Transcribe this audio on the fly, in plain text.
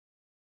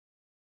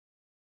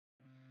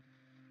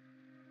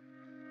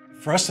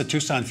For us, the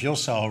Tucson fuel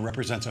cell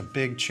represents a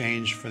big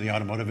change for the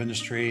automotive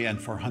industry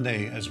and for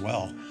Hyundai as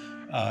well.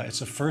 It's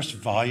the first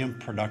volume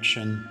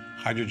production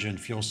hydrogen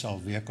fuel cell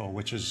vehicle,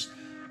 which is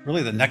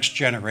really the next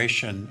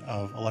generation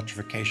of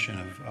electrification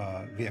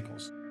of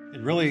vehicles. It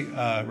really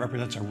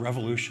represents a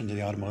revolution to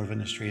the automotive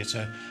industry. It's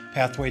a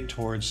pathway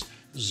towards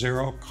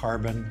zero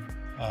carbon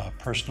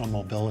personal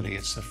mobility.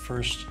 It's the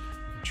first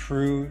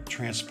true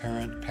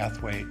transparent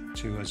pathway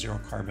to a zero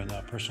carbon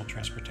personal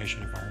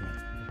transportation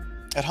environment.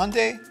 At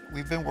Hyundai,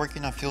 we've been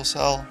working on fuel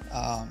cell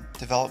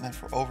development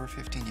for over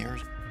 15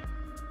 years.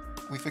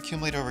 We've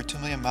accumulated over 2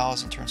 million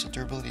miles in terms of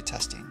durability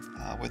testing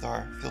with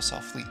our fuel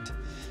cell fleet.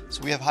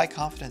 So we have high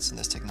confidence in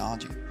this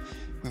technology.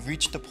 We've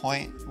reached a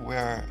point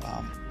where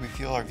we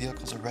feel our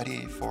vehicles are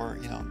ready for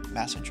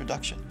mass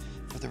introduction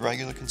for the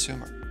regular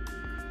consumer.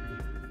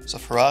 So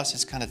for us,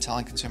 it's kind of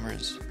telling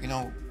consumers,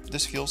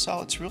 this fuel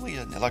cell, it's really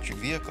an electric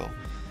vehicle.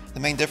 The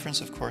main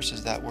difference, of course,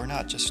 is that we're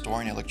not just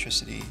storing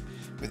electricity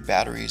with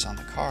batteries on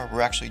the car.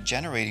 We're actually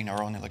generating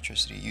our own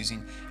electricity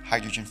using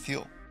hydrogen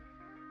fuel.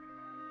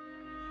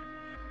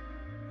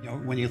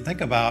 When you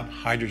think about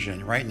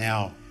hydrogen, right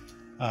now,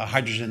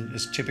 hydrogen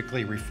is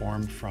typically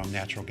reformed from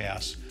natural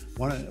gas.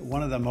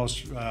 One of the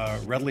most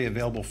readily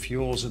available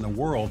fuels in the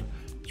world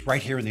is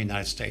right here in the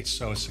United States.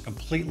 So it's a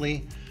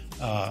completely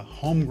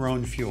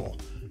homegrown fuel.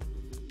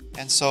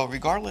 And so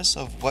regardless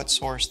of what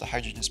source the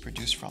hydrogen is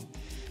produced from,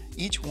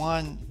 each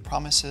one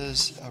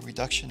promises a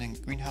reduction in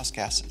greenhouse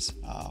gases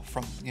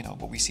from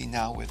what we see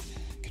now with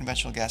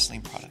conventional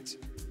gasoline products.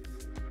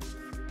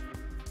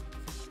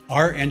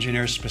 Our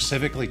engineers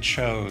specifically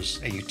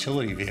chose a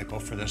utility vehicle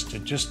for this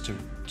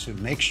to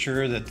make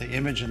sure that the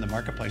image in the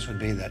marketplace would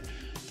be that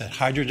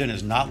hydrogen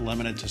is not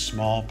limited to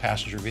small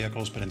passenger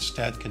vehicles, but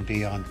instead can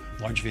be on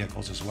large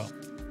vehicles as well.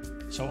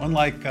 So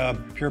unlike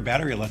pure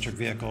battery electric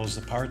vehicles,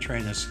 the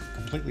powertrain is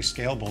completely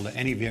scalable to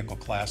any vehicle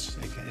class.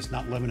 It's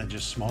not limited to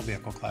just small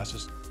vehicle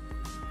classes.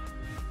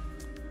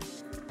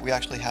 We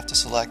actually have to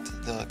select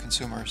the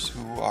consumers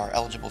who are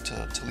eligible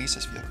to lease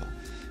this vehicle.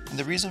 And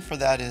the reason for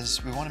that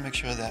is we want to make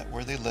sure that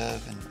where they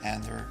live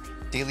and their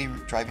daily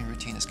driving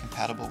routine is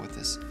compatible with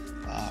this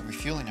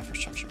refueling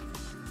infrastructure.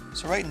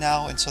 So right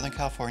now in Southern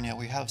California,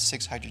 we have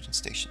 6 hydrogen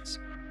stations.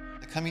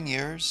 In the coming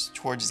years,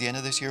 towards the end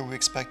of this year, we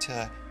expect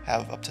to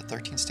have up to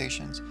 13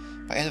 stations.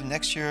 By end of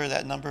next year,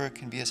 that number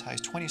can be as high as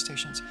 20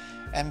 stations.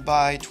 And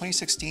by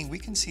 2016, we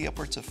can see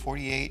upwards of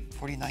 48,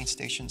 49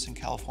 stations in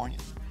California.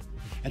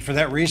 And for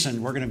that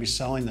reason, we're going to be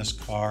selling this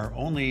car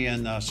only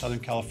in Southern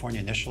California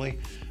initially.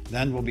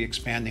 Then we'll be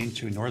expanding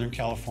to Northern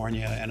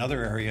California and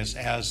other areas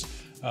as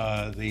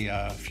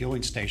the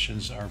fueling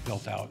stations are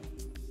built out.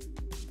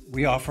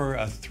 We offer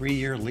a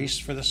 3-year lease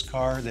for this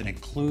car that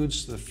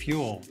includes the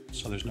fuel,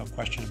 so there's no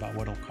question about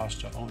what it'll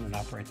cost to own and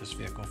operate this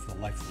vehicle for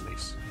the life of the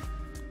lease.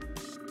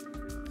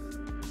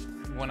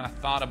 When I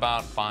thought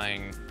about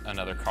buying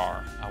another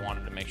car, I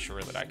wanted to make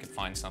sure that I could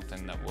find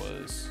something that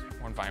was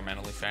more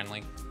environmentally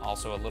friendly,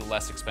 also a little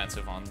less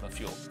expensive on the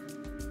fuel.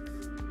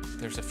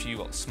 There's a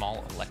few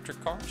small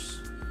electric cars,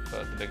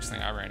 but the biggest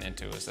thing I ran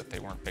into is that they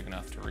weren't big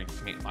enough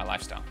to meet my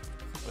lifestyle.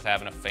 With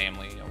having a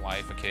family, a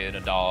wife, a kid, a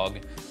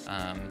dog,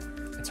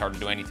 it's hard to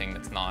do anything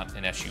that's not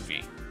an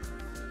SUV.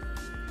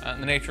 In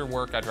the nature of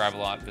work, I drive a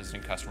lot,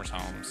 visiting customers'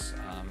 homes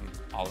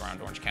all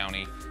around Orange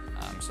County,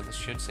 so this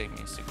should save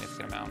me a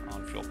significant amount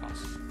on fuel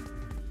costs.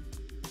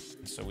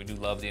 So we do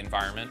love the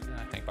environment, and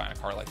I think buying a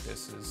car like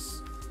this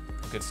is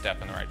a good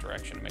step in the right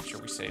direction to make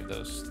sure we save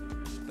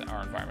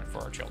our environment for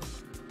our children.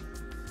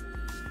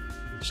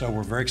 So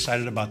we're very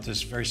excited about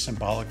this very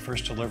symbolic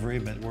first delivery,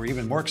 but we're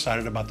even more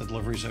excited about the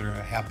deliveries that are going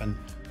to happen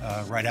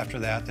right after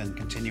that and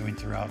continuing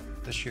throughout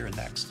this year and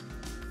next.